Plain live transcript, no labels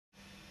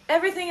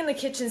Everything in the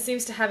kitchen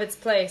seems to have its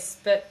place,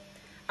 but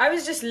I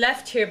was just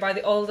left here by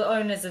the old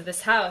owners of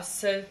this house,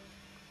 so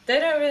they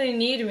don't really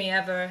need me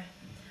ever.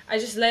 I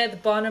just lay at the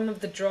bottom of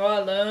the drawer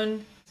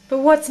alone. But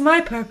what's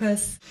my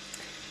purpose?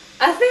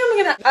 I think I'm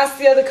gonna ask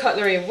the other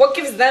cutlery what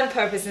gives them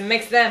purpose and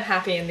makes them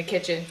happy in the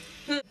kitchen.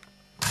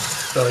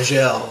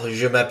 Bonjour,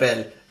 je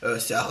m'appelle... Oh,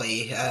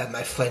 sorry,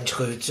 my French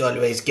roots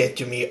always get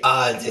to me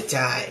all the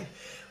time.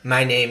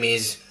 My name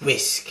is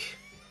Whisk.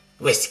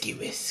 Whiskey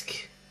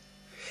Whisk.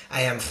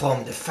 I am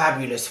from the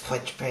fabulous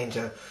French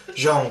painter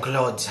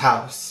Jean-Claude's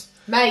house.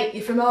 Mate,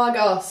 you're from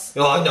Argos.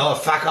 Oh no,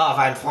 fuck off,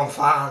 I'm from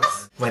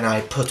France. When I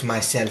put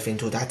myself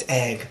into that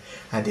egg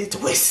and it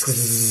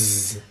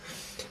whisks,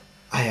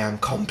 I am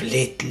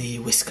completely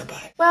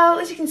whiskable. Well,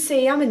 as you can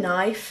see, I'm a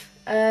knife.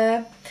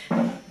 I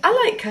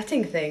like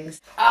cutting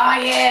things. Oh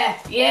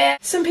yeah.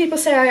 Some people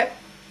say I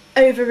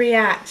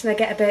overreact and I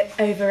get a bit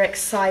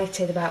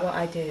overexcited about what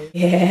I do.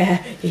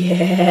 Yeah.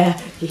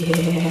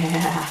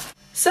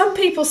 Some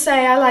people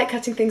say I like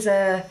cutting things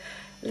a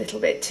little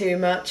bit too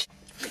much.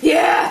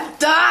 Yeah,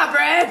 da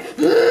bread.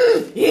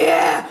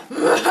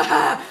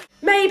 Yeah.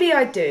 Maybe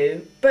I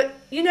do, but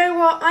you know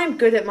what? I'm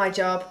good at my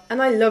job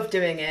and I love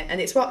doing it, and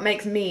it's what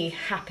makes me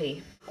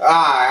happy.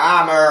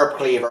 I'm a herb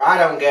cleaver. I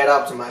don't get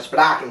up so much, but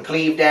I can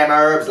cleave them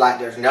herbs like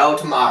there's no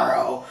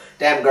tomorrow.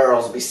 Them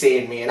girls will be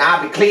seeing me, and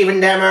I'll be cleaving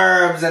them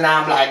herbs, and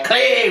I'm like,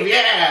 cleave,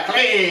 yeah,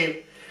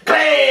 cleave,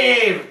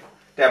 cleave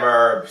them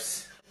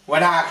herbs.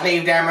 When I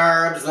cleave them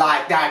herbs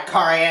like that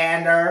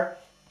coriander,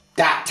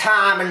 that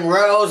thyme and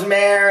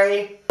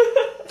rosemary,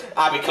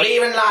 I'll be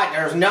cleaving like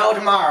there's no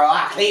tomorrow.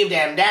 I cleave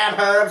them damn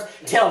herbs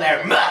till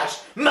they're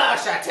mush,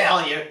 I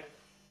tell you.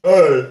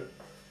 Hey,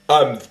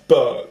 I'm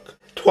Spug.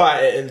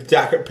 Try eating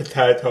jacket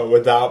potato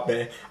without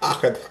me. I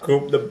can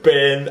scoop the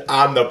bean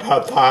and the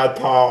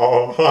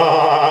potato.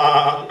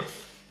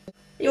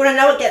 You want to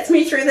know what gets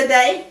me through the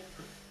day?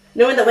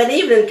 Knowing that when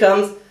evening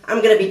comes,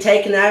 I'm going to be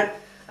taken out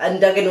and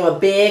dug into a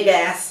big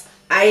ass,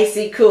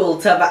 icy cool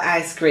tub of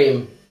ice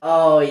cream.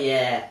 Oh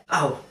yeah.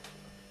 Oh,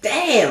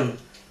 damn.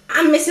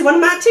 I'm missing one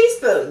of my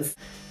teaspoons.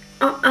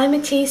 I'm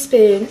a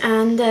teaspoon,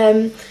 and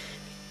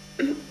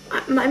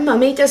my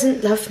mummy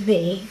doesn't love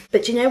me.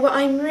 But you know what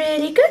I'm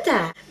really good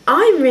at?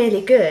 I'm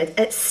really good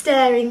at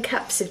stirring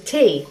cups of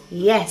tea.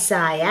 Yes,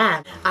 I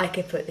am. I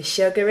could put the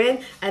sugar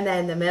in, and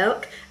then the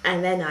milk,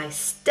 and then I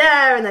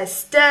stir, and I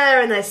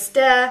stir, and I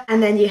stir,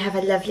 and then you have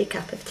a lovely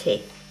cup of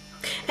tea.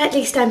 At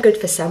least I'm good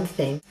for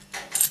something.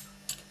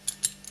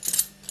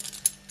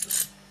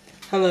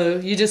 Hello,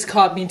 you just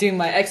caught me doing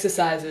my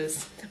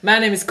exercises. My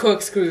name is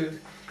Corkscrew,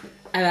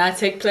 and I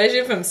take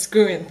pleasure from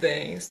screwing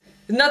things.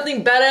 There's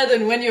nothing better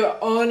than when your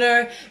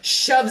owner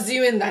shoves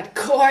you in that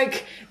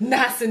cork,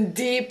 nice and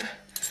deep.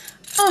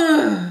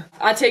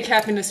 I take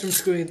happiness from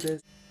screwing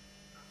things.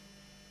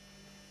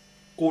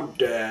 Good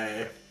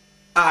day.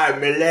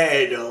 I'm a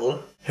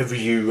ladle. Have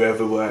you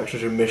ever worked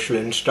at a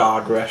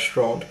Michelin-starred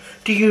restaurant?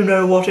 Do you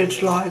know what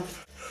it's like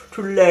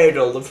to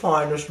ladle the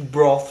finest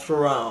broths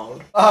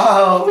around?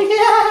 Oh,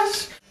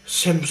 yes!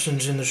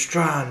 Simpsons in the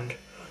Strand,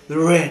 the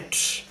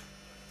Ritz,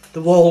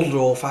 the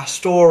Waldorf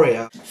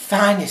Astoria.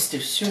 Finest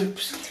of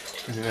soups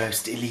for the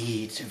most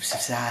elite of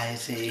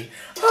society.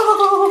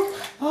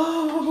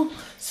 Oh,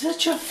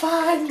 such a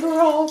fine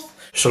broth.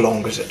 So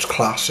long as it's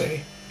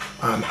classy,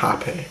 I'm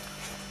happy.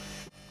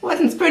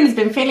 Wooden Spoon has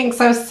been feeling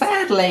so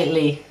sad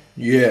lately.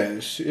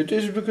 Yes, it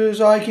is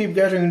because I keep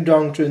getting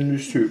dunked in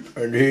the soup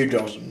and he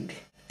doesn't.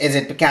 Is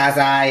it because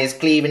I is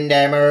cleaving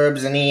them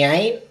herbs and he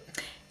ain't?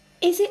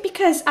 Is it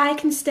because I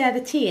can stir the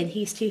tea and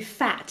he's too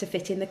fat to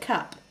fit in the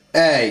cup?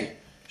 Hey,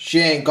 she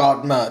ain't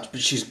got much, but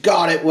she's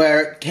got it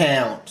where it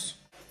counts.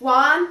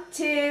 1,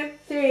 2,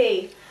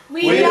 3.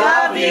 We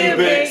love you,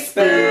 Big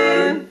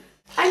Spoon.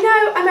 I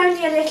know I'm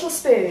only a little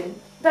spoon,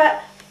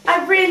 but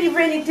I really,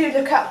 really do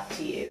look up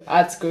to you.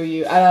 I'd screw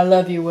you, and I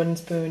love you, Wooden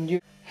Spoon.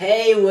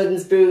 Hey, Wooden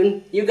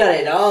Spoon, you got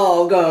it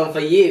all going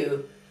for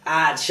you.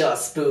 I'd sure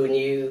spoon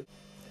you.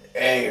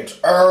 Hey, it's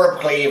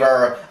Herb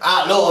Cleaver.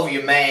 I love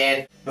you,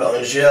 man.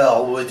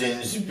 Bonjour,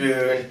 Wooden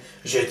Spoon.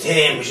 Je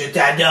t'aime, je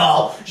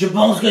t'adore. Je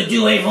pense que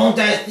tu es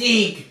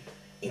fantastique.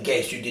 In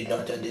case you did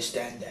not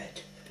understand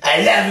that.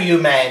 I love you,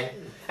 man.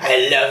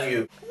 I love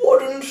you.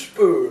 Wooden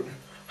Spoon,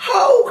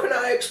 how can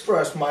I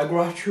express my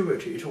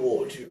gratuity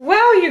towards you?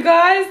 Wow, you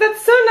guys,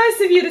 that's so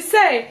nice of you to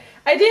say.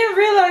 I didn't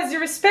realize you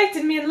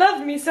respected me and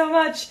loved me so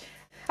much.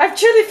 I've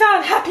truly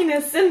found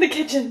happiness in the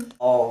kitchen.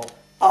 Oh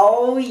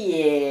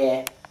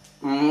yeah.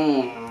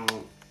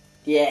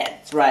 Yeah,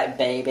 that's right,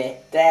 baby.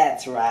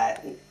 That's right.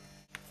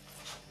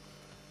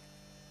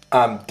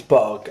 I'm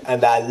Spug,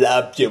 and I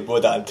love you,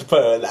 Wooden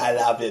Spoon. I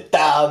love you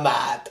so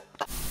much.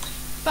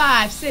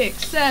 5,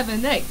 6,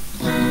 7, 8.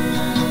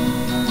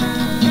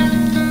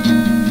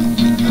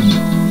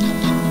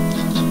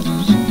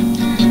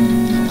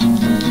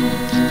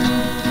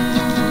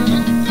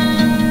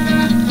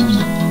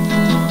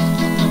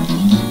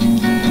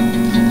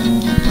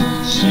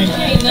 She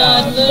may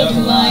not look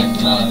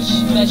like much,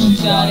 but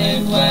she's got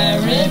it where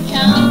it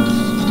counts.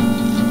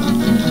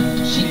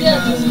 She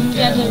doesn't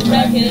get the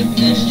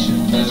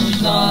recognition, but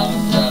she's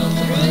awesome.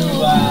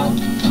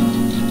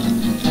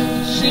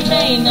 She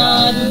may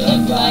not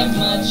look like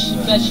much,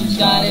 but she's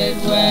got it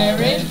where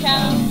it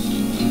counts.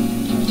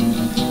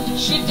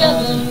 She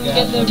doesn't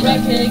get the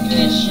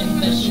recognition,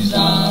 but she's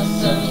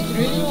awesome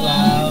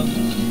throughout.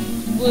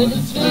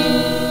 Wooden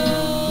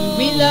spoon,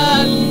 we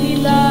love you, we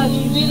love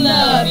you, we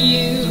love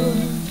you.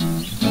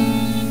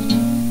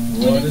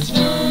 Wooden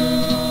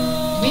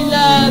spoon, we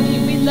love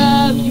you, we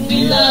love you,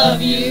 we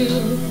love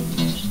you.